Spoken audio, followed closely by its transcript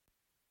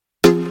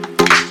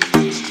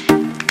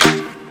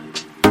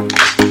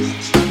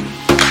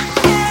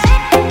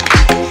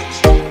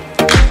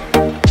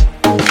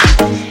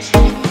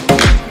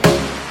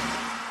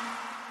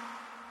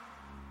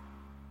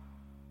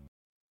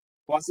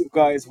What's up,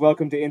 guys?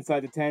 Welcome to Inside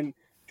the 10.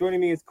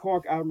 Joining me is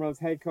Cork Admirals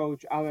head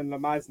coach Alan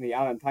Lomasney.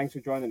 Alan, thanks for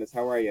joining us.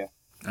 How are you?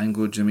 I'm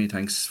good, Jimmy.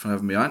 Thanks for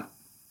having me on.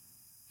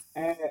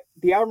 Uh,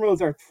 the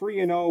Admirals are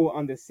 3-0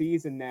 on the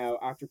season now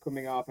after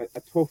coming off a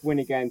tough win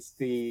against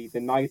the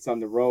Knights on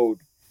the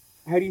road.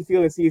 How do you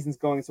feel the season's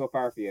going so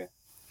far for you?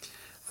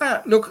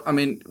 Look, I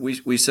mean,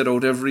 we set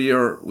out every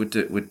year with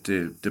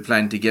the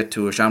plan to get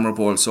to a Shamrock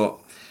Bowl.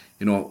 So,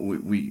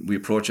 we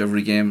approach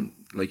every game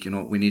like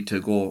we need to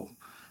go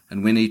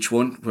and win each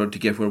one to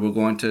get where we're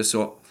going to.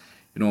 So,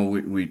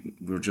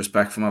 we're just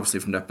back from obviously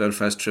from that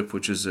Belfast trip,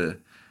 which is an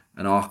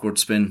awkward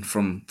spin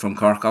from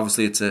Cork.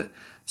 Obviously, it's a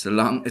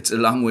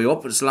long way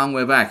up, but it's a long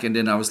way back. And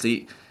then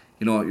obviously,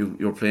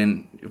 you're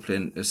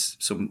playing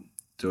some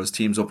those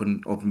teams up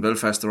in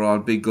Belfast. They're all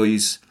big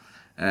guys.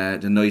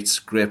 The Knights,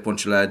 great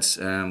bunch of lads.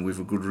 We have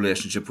a good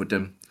relationship with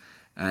them,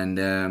 and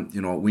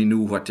we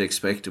knew what to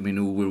expect, and we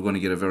knew we were going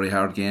to get a very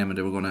hard game, and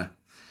they were going to,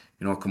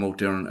 come out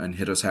there and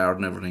hit us hard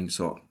and everything.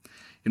 So,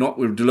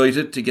 we're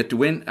delighted to get the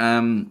win.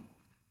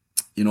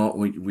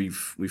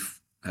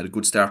 We've had a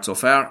good start so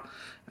far,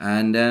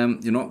 and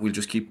we'll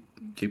just keep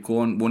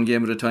going one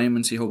game at a time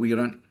and see how we get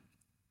on.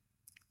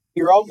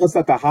 You're almost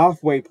at the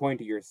halfway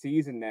point of your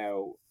season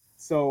now.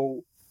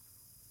 So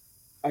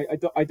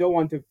I don't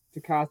want to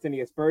cast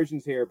any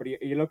aspersions here, but are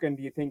you looking,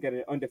 do you think, at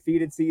an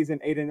undefeated season,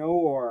 8-0,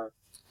 or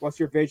what's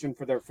your vision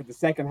for the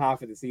second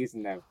half of the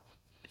season now?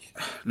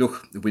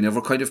 Look, we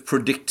never kind of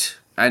predict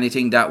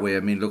anything that way. I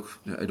mean, look,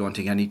 I don't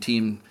think any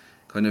team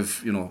kind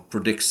of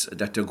predicts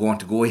that they're going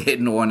to go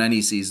 8-0 on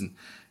any season.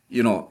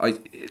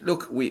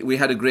 We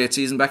had a great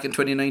season back in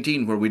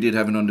 2019 where we did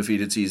have an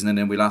undefeated season, and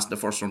then we lost the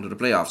first round of the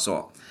playoffs.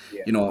 So,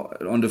 Yeah.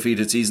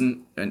 Undefeated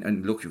season,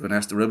 and look, you can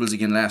ask the Rebels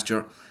again last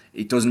year.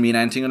 It doesn't mean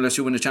anything unless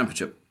you win the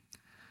championship.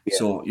 Yeah.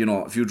 So,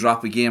 if you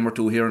drop a game or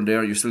two here and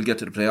there, you still get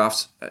to the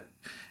playoffs.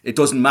 It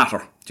doesn't matter.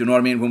 Do you know what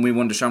I mean? When we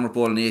won the Shamrock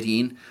Bowl in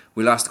 18,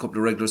 we lost a couple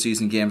of regular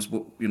season games,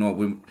 but,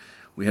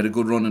 we had a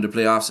good run in the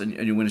playoffs, and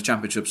you win a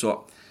championship.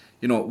 So,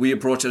 we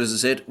approach it, as I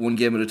said, one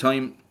game at a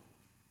time,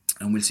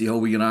 and we'll see how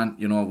we get on.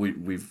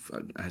 We've,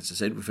 as I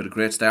said, we've had a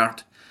great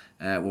start.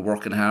 We're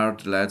working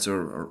hard. The lads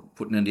are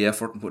putting in the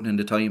effort and putting in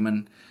the time,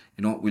 and,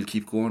 we'll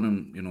keep going,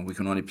 and, we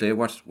can only play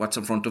what's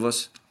in front of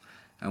us,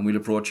 and we'll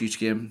approach each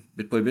game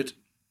bit by bit.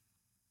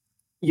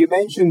 You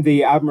mentioned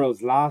the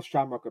Admirals' last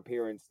Shamrock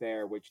appearance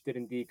there, which did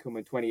indeed come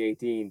in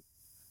 2018.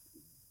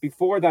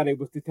 Before that, it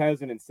was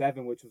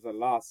 2007, which was a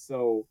loss.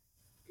 So,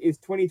 is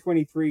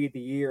 2023 the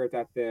year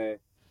that the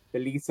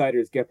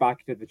Leesiders get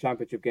back to the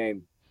championship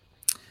game?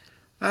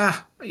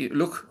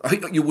 Look,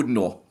 you wouldn't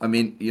know. I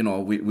mean, we won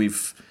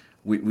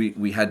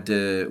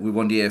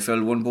the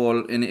AFL one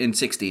ball in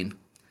 16,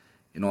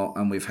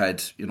 and we've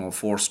had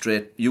four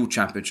straight youth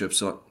championships.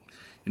 So,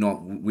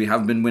 we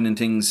have been winning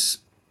things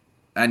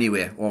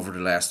anyway over the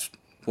last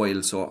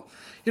while. So,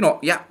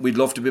 we'd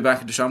love to be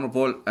back at the Shamrock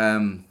Bowl.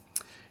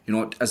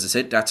 As I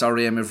said, that's our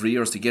aim every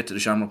year, is to get to the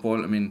Shamrock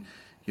Bowl. I mean,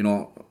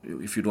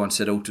 if you don't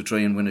set out to try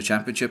and win a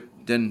championship,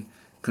 then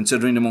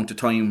considering the amount of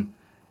time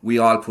we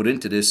all put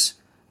into this,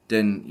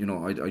 then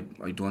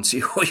I don't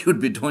see why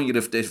you'd be doing it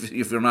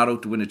if you're not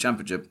out to win a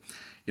championship.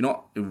 It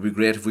would be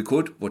great if we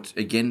could, but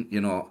again,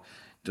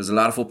 there's a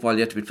lot of football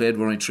yet to be played.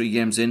 We're only 3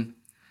 games in.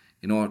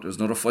 There's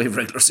another 5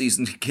 regular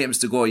season games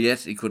to go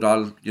yet. It could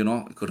all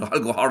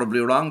go horribly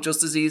wrong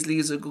just as easily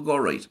as it could go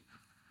right.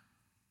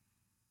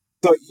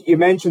 So you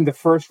mentioned the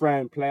first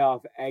round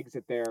playoff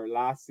exit there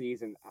last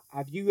season.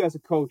 Have you, as a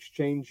coach,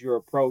 changed your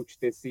approach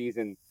this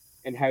season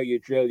in how you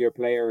drill your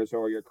players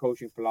or your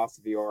coaching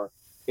philosophy, or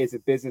is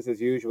it business as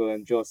usual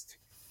and just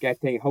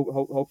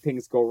hope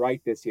things go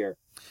right this year?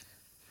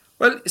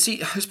 Well,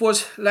 see, I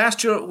suppose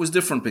last year was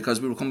different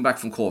because we were coming back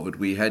from COVID.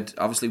 We had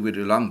a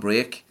long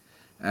break,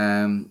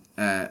 and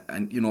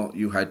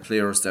you had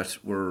players that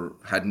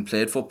hadn't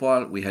played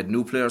football. We had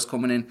new players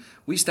coming in.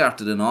 We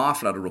started an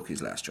awful lot of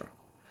rookies last year.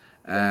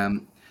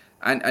 And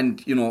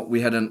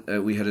we had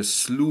a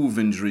slew of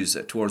injuries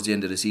towards the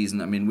end of the season.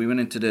 I mean, we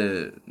went into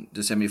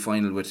the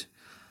semi-final with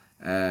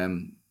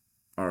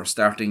our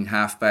starting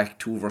halfback,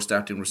 2 of our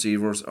starting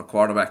receivers. Our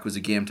quarterback was a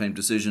game time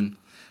decision,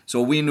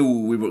 so we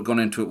knew we were going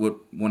into it with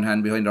one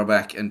hand behind our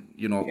back. And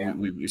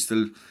we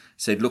still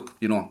said, look,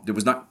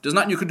 there's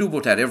nothing you can do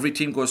about that. Every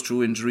team goes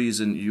through injuries,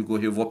 and you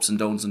have ups and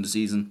downs in the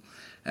season.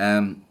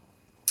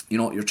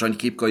 You're trying to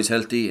keep guys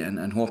healthy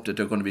and hope that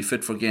they're going to be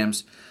fit for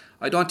games.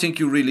 I don't think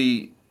you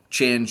really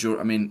change your.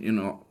 I mean,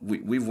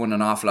 we've won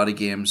an awful lot of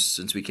games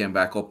since we came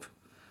back up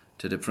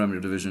to the Premier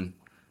Division.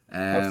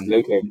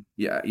 Absolutely.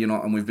 Yeah,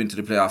 and we've been to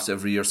the playoffs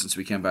every year since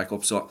we came back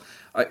up. So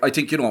I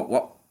think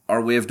what our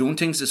way of doing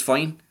things is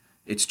fine.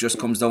 It just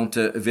comes down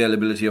to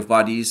availability of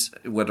bodies,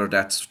 whether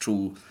that's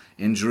through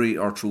injury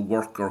or through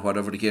work or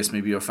whatever the case may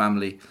be, or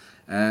family.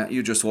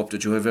 You just hope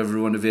that you have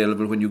everyone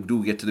available when you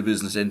do get to the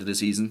business end of the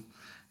season,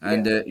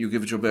 and you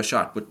give it your best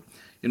shot. But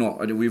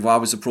we've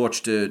always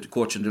approached the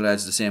coaching the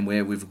lads the same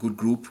way. We've a good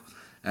group.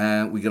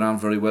 We get on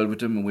very well with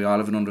them, and we all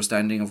have an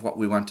understanding of what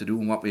we want to do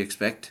and what we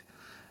expect.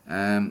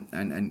 And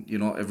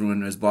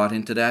everyone has bought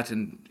into that,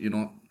 and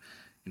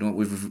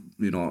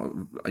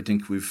I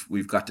think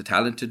we've got the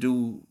talent to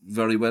do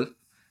very well,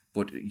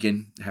 but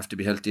again, have to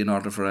be healthy in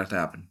order for that to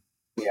happen.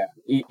 Yeah,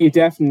 you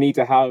definitely need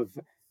to have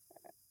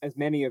as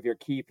many of your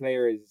key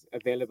players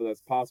available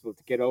as possible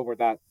to get over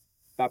that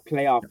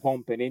playoff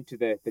hump and into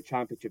the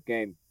championship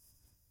game.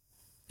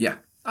 Yeah,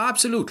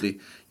 absolutely.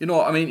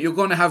 I mean, you're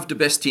going to have the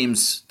best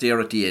teams there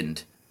at the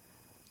end.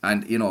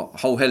 And,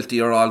 how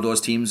healthy are all those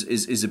teams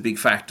is a big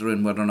factor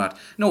in whether or not.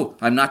 No,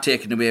 I'm not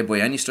taking away by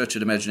any stretch of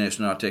the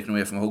imagination, not taking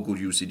away from how good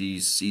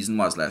UCD's season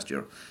was last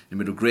year. They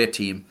made a great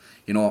team,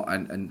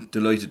 and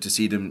delighted to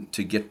see them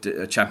to get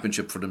a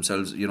championship for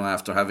themselves,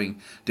 after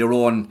having their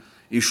own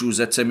issues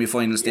at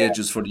semi-final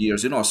stages for the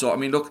years, So, I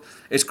mean, look,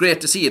 it's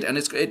great to see it, and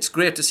it's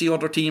great to see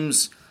other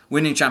teams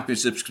winning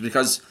championships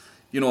because,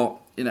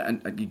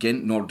 and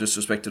again, no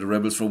disrespect to the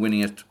Rebels for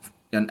winning it,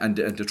 and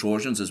the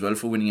Trojans as well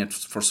for winning it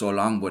for so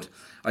long, but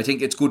I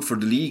think it's good for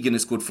the league and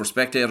it's good for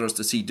spectators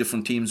to see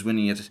different teams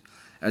winning it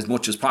as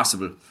much as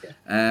possible.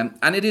 And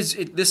it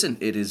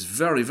is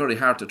very, very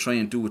hard to try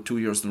and do it 2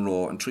 years in a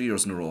row and 3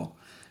 years in a row,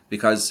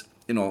 because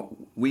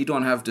we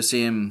don't have the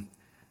same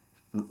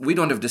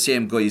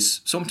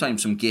guys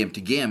sometimes from game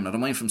to game, not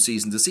mind from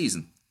season to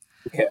season.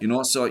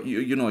 So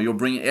you're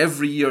bringing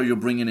every year, you're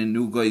bringing in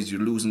new guys, you're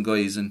losing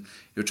guys, and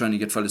you're trying to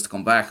get fellas to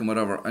come back and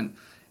whatever, and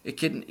it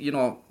can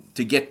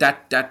to get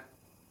that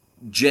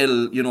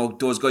gel,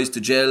 those guys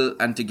to gel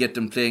and to get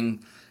them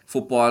playing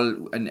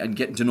football and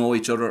getting to know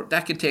each other,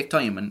 that can take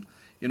time. And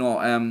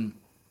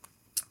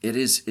it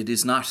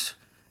is not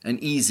an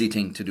easy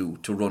thing to do,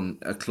 to run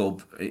a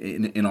club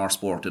in our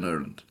sport in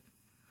Ireland.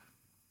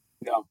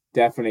 No,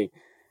 definitely.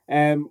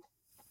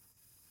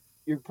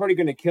 You're probably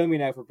going to kill me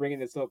now for bringing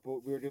this up,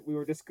 but we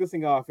were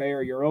discussing off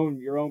air your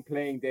own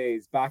playing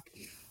days back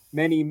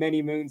many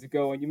moons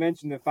ago, and you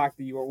mentioned the fact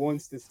that you were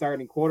once the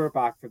starting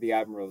quarterback for the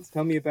Admirals.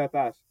 Tell me about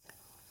that.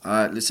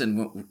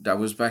 Listen, that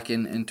was back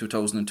in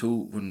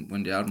 2002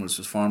 when the Admirals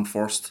was formed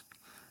first.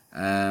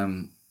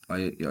 I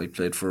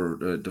played for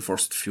the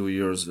first few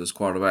years as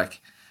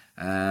quarterback.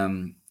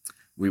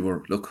 We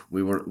were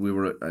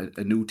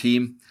a new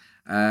team.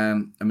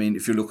 I mean,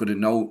 if you look at it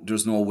now,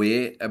 there's no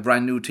way a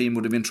brand new team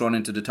would have been thrown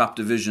into the top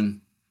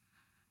division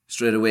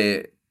straight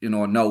away.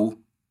 Now,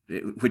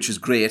 which is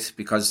great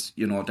because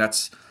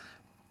that's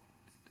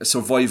a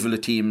survival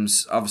of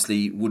teams.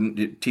 Obviously,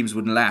 teams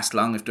wouldn't last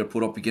long if they're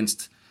put up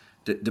against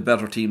the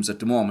better teams at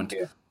the moment.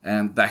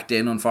 Back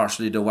then,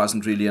 unfortunately, there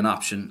wasn't really an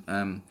option.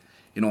 And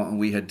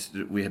we had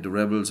the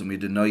Rebels and we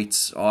had the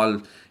Knights,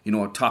 all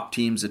top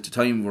teams at the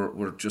time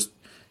were just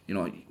you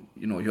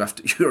have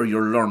to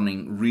you're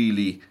learning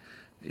really.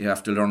 You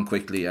have to learn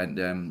quickly,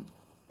 and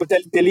but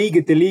the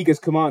league has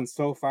come on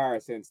so far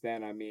since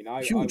then. I mean, I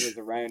was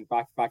around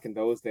back in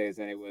those days,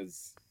 and it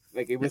was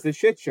a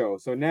shit show.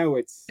 So now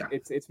it's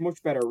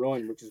much better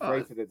run, which is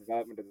great for the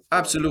development of the sport.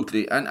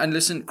 Absolutely, and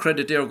listen,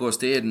 credit there goes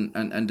to Aidan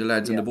and the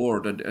lads on the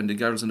board and the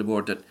girls on the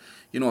board that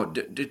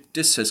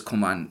this has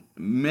come on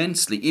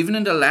immensely. Even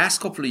in the last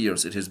couple of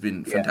years, it has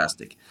been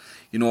fantastic.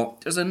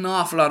 There's an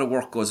awful lot of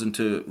work goes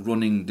into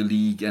running the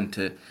league and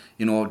to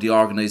the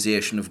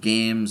organisation of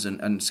games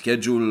and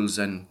schedules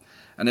and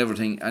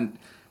everything, and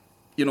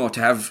to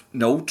have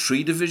now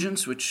 3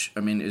 divisions, which I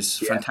mean is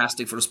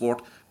fantastic for the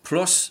sport,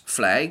 plus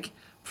flag,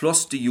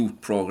 plus the youth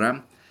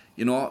programme.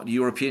 The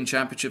European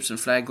Championships and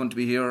flag going to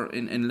be here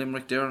in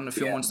Limerick there in a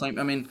few months' time.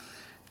 I mean,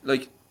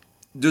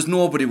 there's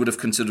nobody would have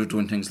considered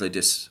doing things like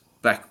this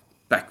back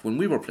when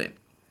we were playing.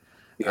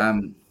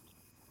 And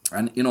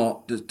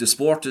the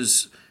sport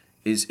is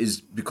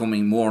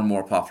becoming more and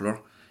more popular.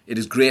 It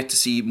is great to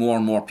see more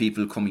and more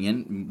people coming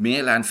in,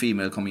 male and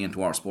female, coming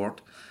into our sport.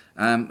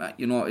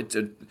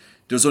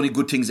 There's only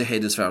good things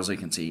ahead as far as I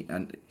can see,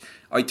 and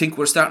I think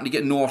we're starting to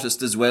get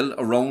noticed as well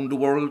around the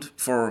world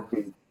for,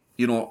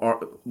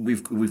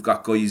 we've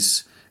got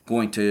guys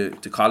going to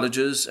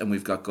colleges, and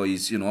we've got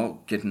guys,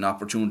 getting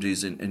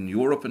opportunities in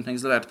Europe and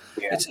things like that.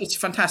 It's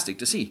fantastic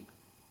to see.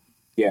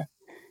 Yeah,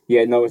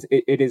 no,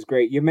 it is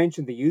great. You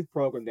mentioned the youth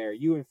program there.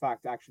 You, in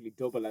fact, actually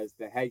double as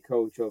the head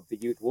coach of the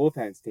youth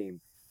Wolfhounds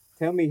team.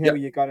 Tell me how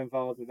you got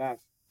involved in that.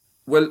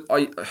 Well,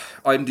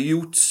 I'm the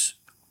youth,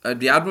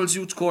 the Admirals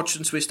youth coach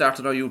since we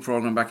started our youth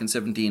program back in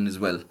 2017 as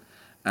well.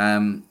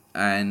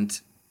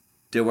 And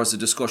there was a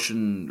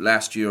discussion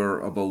last year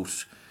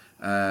about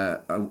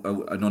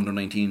an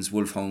under-19s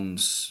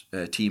Wolfhounds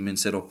team and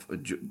set up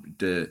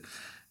to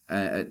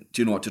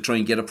try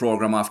and get a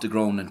program off the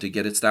ground and to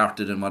get it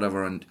started and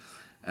whatever. And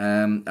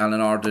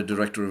Alan Orr, the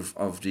director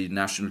of the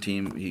national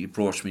team, he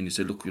approached me and he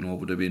said, look,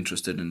 would I be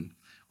interested in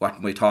what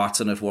my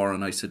thoughts on it were?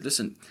 And I said,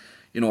 listen,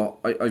 I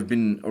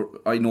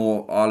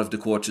know all of the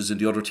coaches in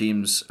the other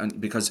teams, and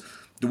because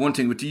the one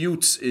thing with the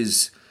youths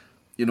is,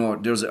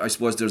 there's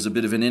a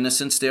bit of an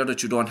innocence there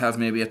that you don't have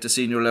maybe at the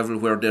senior level,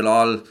 where they're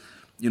all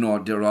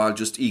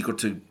just eager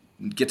to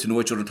get to know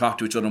each other and talk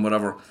to each other and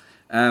whatever.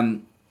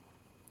 You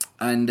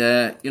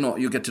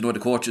get to know the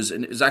coaches,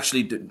 and it's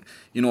actually,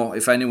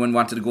 if anyone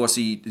wanted to go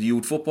see the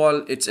youth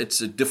football, it's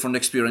a different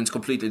experience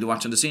completely to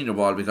watching the senior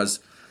ball, because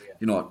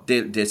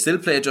they still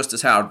play just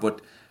as hard,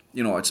 but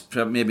it's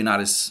maybe not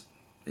as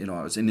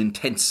it was an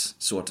intense,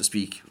 so to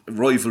speak,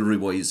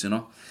 rivalry-wise,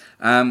 and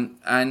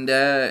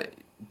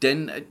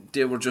then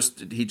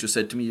he just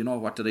said to me,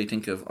 what did I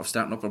think of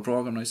starting up a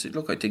program? And I said,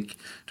 look, I think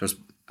there's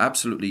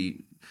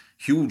absolutely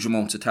huge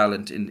amounts of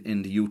talent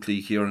in the youth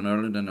league here in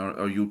Ireland, and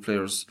our youth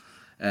players.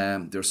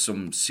 There's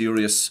some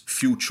serious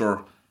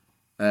future,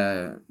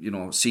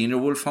 senior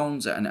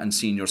Wolfhounds and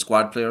senior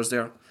squad players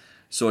there.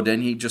 So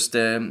then he just,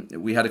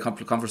 we had a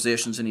couple of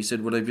conversations, and he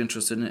said, would I be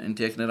interested in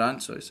taking it on?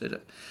 So I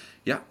said,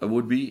 yeah, I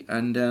would be.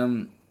 And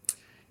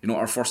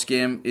our first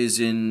game is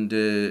in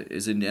the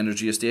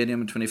Energia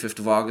Stadium on 25th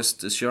of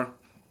August this year.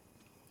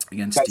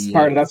 Against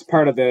that's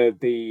part of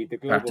the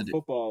global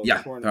football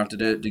tournament. Part of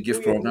the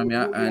gift program,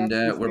 yeah. And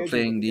we're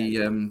playing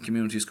the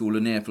community school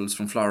in Naples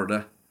from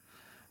Florida.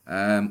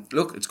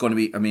 Look, it's going to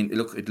be. I mean,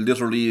 look, it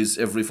literally is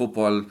every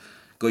football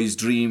guy's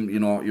dream.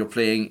 You're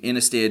playing in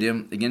a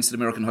stadium against an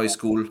American high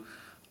school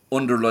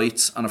under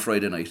lights on a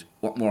Friday night.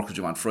 What more could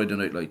you want? Friday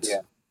night lights.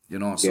 Yeah.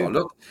 So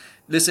look,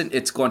 listen,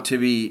 it's going to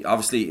be,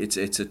 obviously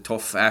it's a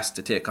tough ask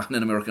to take on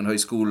an American high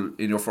school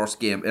in your first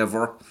game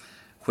ever,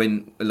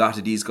 when a lot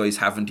of these guys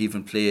haven't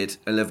even played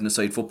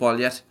 11-a-side football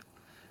yet.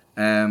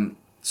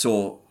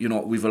 So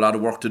we've a lot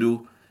of work to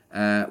do.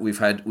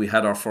 We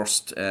had our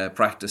first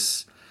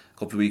practice a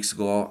couple of weeks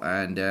ago,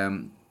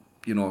 and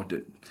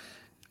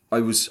I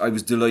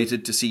was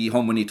delighted to see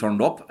how many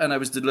turned up, and I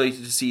was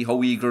delighted to see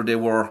how eager they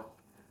were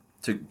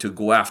to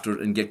go after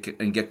it and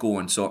get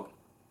going. So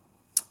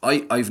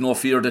I've no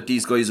fear that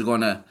these guys are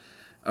gonna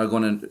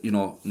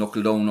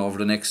knuckle down over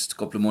the next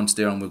couple of months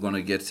there, and we're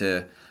gonna get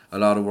a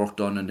lot of work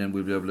done, and then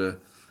we'll be able to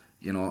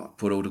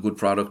put out a good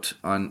product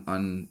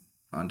on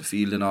the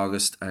field in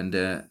August, and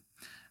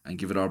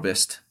give it our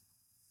best.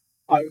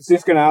 I was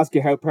just going to ask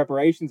you how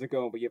preparations are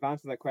going, but you've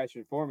answered that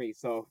question for me,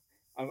 so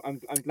I'm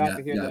glad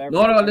to hear that.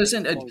 No,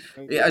 listen.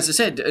 As I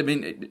said, I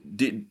mean,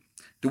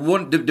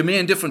 the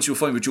main difference you'll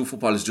find with youth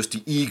football is just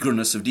the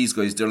eagerness of these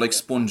guys. They're like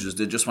sponges.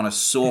 They just want to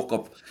soak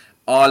up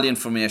all the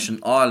information,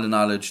 all the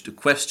knowledge, the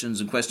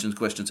questions.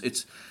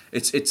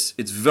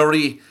 It's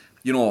very,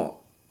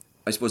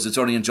 I suppose it's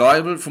very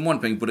enjoyable from one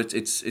thing, but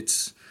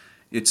it's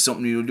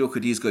something. You look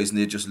at these guys and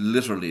they just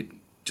literally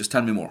just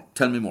tell me more,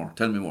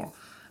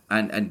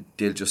 and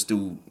they'll just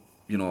do.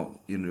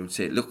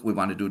 Say, look, we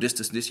want to do this,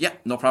 and this. Yeah,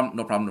 no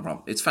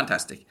problem. It's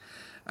fantastic,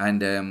 and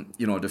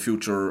the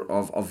future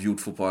of youth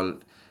football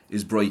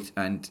is bright,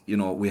 and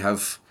we'll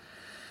have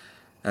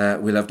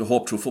the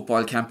Hope Through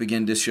Football Camp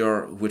again this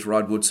year with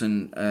Rod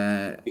Woodson.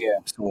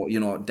 So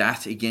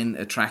that again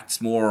attracts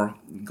more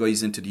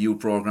guys into the youth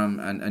program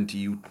and to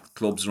youth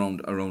clubs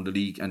around the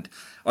league, and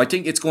I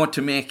think it's going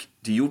to make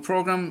the youth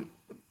program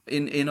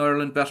in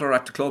Ireland better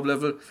at the club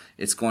level.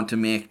 It's going to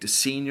make the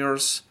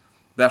seniors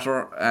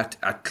better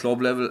at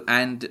club level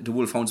and the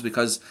Wolfhounds,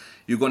 because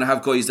you're going to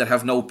have guys that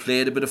have now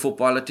played a bit of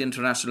football at the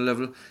international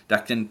level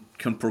that can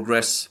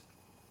progress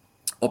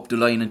up the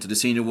line into the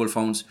senior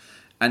Wolfhounds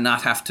and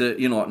not have to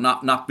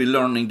not be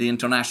learning the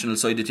international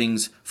side of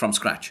things from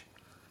scratch.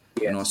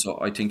 So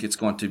I think it's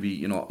going to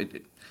be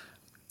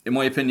in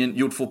my opinion,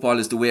 youth football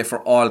is the way for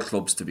all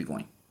clubs to be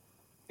going.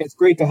 It's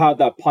great to have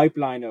that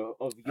pipeline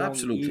of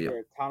young,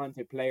 eager,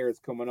 talented players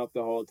coming up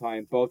the whole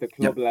time, both at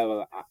club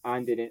level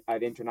and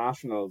at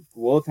international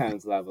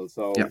Wolfhounds level.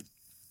 So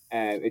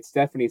it's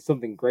definitely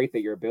something great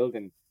that you're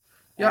building.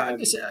 Yeah,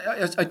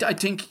 I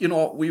think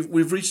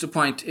we've reached a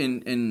point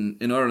in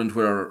Ireland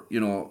where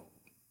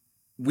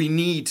we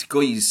need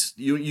guys.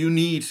 You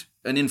need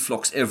an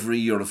influx every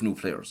year of new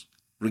players,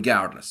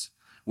 regardless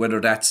whether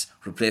that's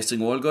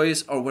replacing old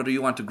guys or whether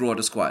you want to grow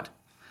the squad.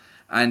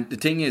 And the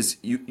thing is,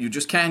 you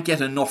just can't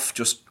get enough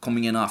just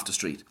coming in off the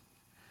street.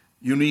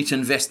 You need to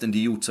invest in the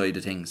youth side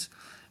of things.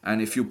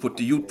 And if you put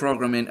the youth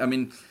program in, I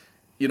mean,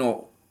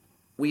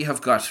 we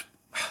have got,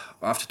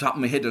 off the top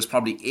of my head, there's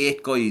probably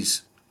 8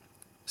 guys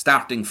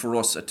starting for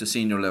us at the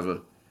senior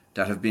level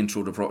that have been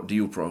through the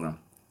youth program.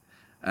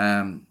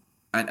 And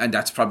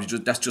that's probably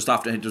just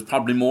after, there's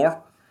probably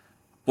more.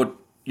 But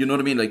you know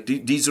what I mean? Like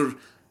these are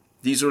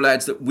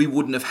lads that we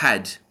wouldn't have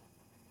had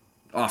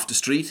off the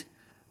street.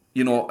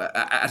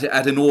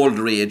 At an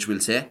older age, we'll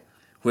say,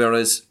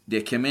 whereas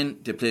they came in,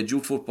 they played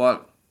youth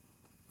football.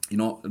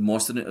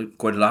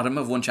 Quite a lot of them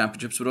have won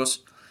championships with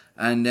us,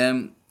 and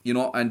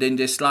and then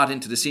they slot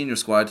into the senior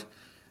squad.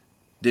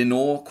 They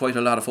know quite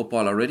a lot of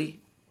football already.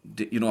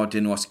 They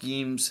know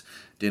schemes,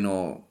 they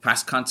know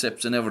past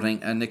concepts and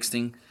everything. And next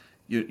thing,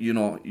 you're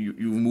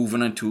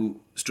moving into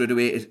straight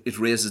away. It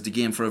raises the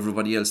game for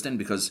everybody else then,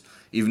 because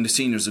even the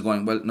seniors are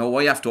going, well, no,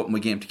 I have to up my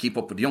game to keep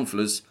up with the young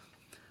fellas.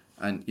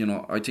 And,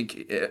 I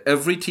think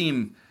every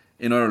team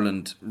in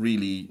Ireland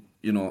really,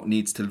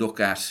 needs to look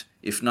at,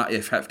 if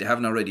they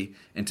haven't already,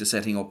 into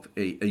setting up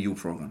a youth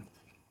program.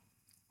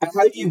 And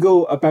how do you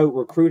go about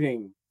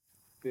recruiting?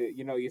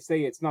 You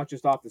say it's not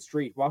just off the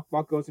street.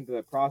 What goes into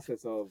the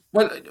process of?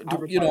 Well,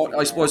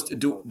 I suppose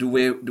the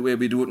way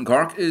we do it in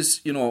Cork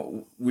is,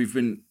 we've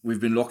been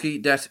lucky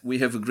that we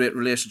have a great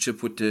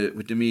relationship with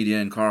the media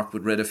in Cork,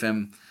 with Red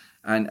FM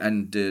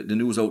and the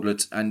news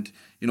outlets, and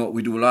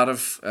we do a lot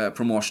of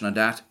promotion on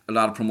that, a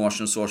lot of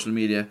promotion on social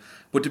media.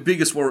 But the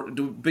biggest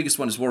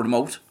one is word of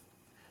mouth.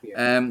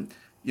 Yeah.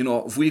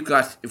 If we've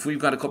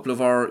got a couple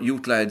of our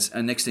youth lads,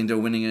 and next thing they're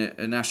winning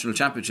a national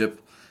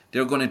championship,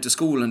 they're going into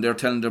school and they're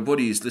telling their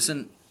buddies,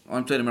 listen,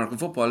 I'm playing American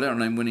football there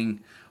and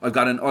I've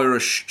got an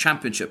Irish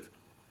championship.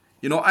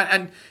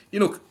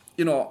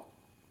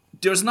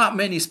 There's not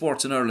many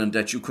sports in Ireland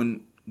that you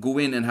can go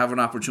in and have an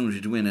opportunity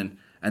to win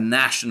a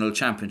national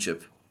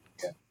championship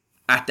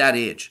at that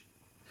age.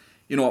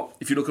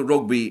 If you look at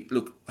rugby,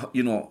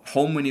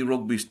 how many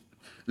rugby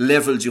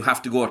levels you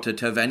have to go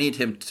to have any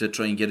attempt to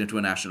try and get into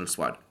a national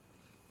squad.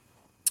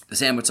 The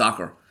same with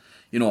soccer.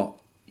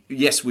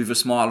 Yes, we've a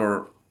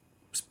smaller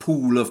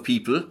pool of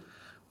people,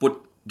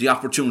 but the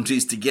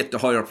opportunities to get to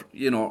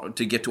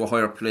a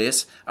higher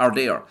place are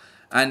there.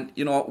 And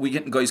we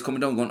get guys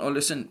coming down going, oh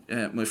listen,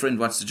 my friend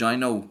wants to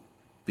join now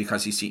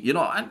because he's seen,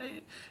 and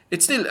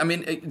it's still, I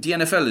mean, the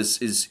NFL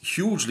is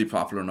hugely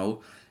popular now.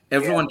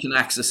 Everyone can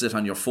access it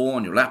on your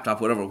phone, your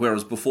laptop, whatever.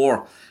 Whereas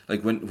before,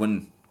 like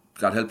when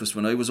God help us,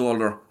 when I was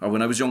older or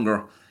when I was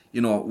younger,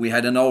 we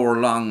had an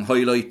hour-long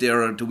highlight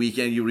there at the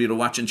weekend. You were either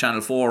watching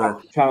Channel 4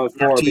 or Channel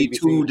 4, RT2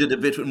 BBC. did a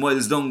bit with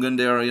Miles Dungan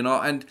there,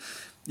 and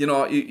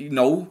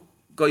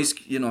guys,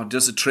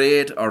 there's a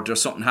trade or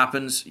there's something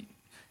happens,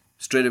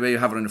 straight away you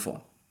have it on the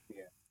phone.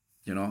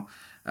 Yeah.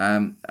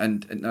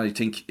 And I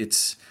think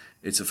it's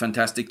a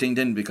fantastic thing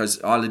then, because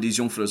all of these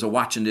young fellas are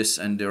watching this,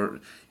 and they're,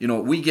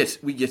 we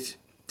get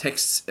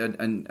texts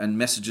and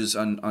messages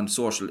on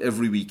social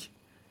every week.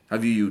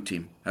 Have you youth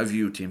team? Have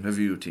you youth team? Have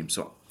you youth team?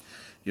 So,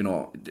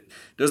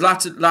 there's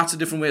lots of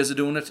different ways of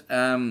doing it.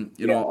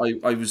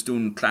 I was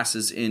doing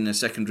classes in a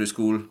secondary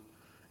school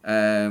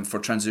for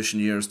transition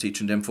years,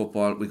 teaching them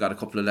football. We got a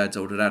couple of lads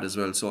out of that as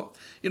well. So,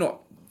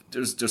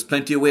 there's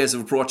plenty of ways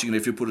of approaching it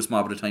if you put a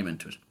small bit of time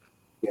into it.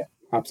 Yeah,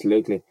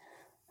 absolutely.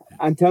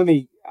 And tell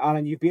me,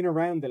 Alan, you've been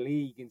around the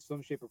league in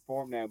some shape or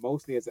form now,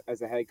 mostly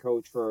as a head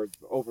coach for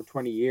over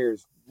 20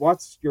 years.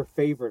 What's your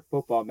favourite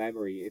football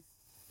memory,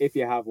 if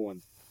you have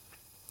one?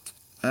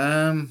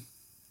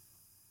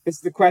 This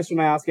is the question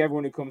I ask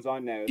everyone who comes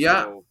on now.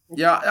 Yeah, so.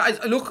 yeah.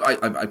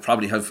 I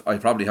probably have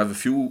a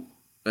few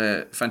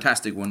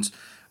fantastic ones.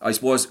 I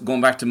suppose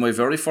going back to my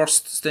very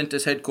first stint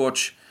as head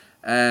coach,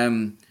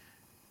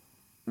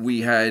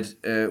 we had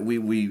we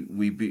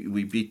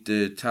beat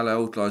the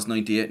Tala Outlaws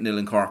 98-0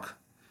 in Cork.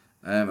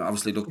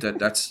 Obviously, look,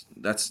 that's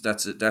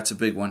a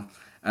big one.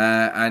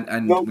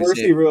 And no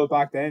mercy rule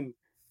back then.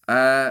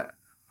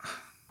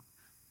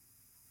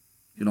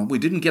 We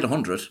didn't get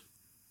 100.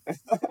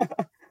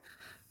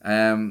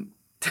 And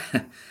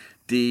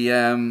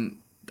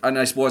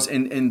I suppose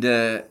in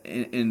the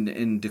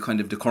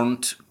kind of the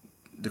current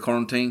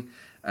thing,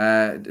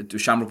 the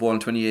Shamrock Bowl in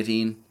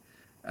 2018,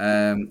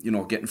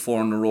 getting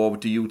 4 in a row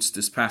with the youths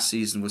this past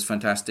season was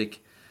fantastic.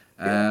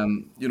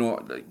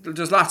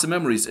 There's lots of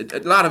memories. A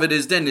lot of it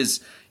is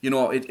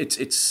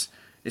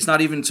it's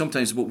not even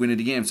sometimes about winning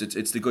the games.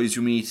 It's the guys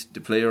you meet, the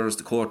players,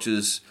 the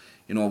coaches.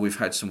 We've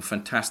had some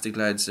fantastic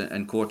lads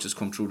and coaches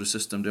come through the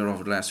system there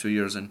over the last few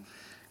years, and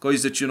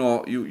guys that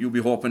you'll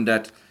be hoping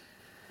that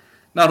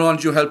not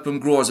only do you help them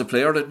grow as a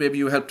player, that maybe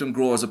you help them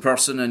grow as a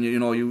person, and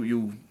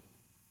you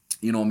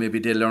maybe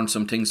they learn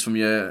some things from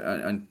you,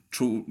 and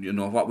through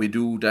what we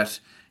do that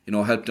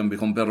help them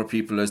become better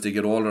people as they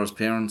get older, as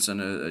parents, and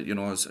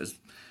as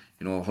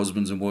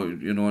husbands and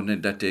wives,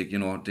 and that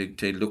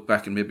they look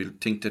back and maybe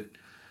think that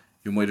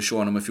you might have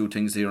shown them a few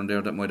things here and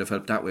there that might have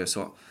helped that way.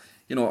 So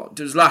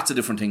there's lots of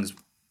different things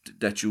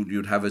that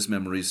you'd have as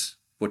memories.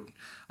 But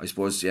I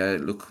suppose,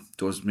 look,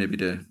 those maybe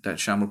that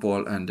Shamrock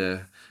Ball and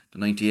the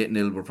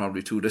 98-0 were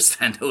probably two that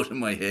stand out in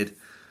my head.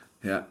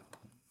 Yeah.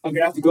 I'm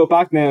going to have to go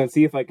back now and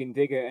see if I can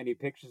dig out any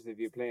pictures of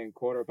you playing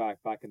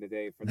quarterback back in the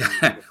day. For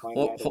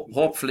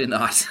Hopefully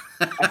not.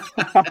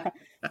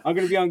 I'm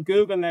going to be on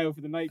Google now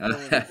for the night.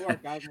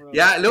 Admirals.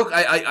 Yeah, look,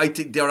 I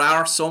think there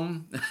are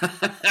some.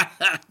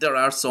 There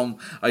are some.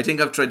 I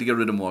think I've tried to get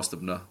rid of most of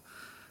them now.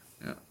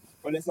 Yeah.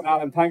 Well, listen,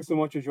 Alan, thanks so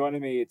much for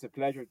joining me. It's a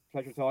pleasure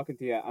talking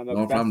to you. And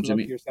no problem,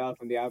 Jimmy. To yourself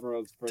and the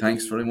Admirals.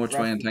 Thanks very much,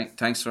 Ryan.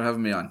 Thanks for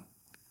having me on.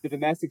 The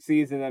domestic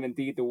season and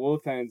indeed the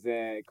Wolfhounds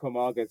come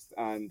August,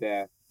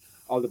 and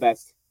all the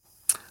best.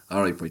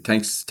 All right, boy.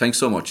 Thanks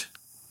so much.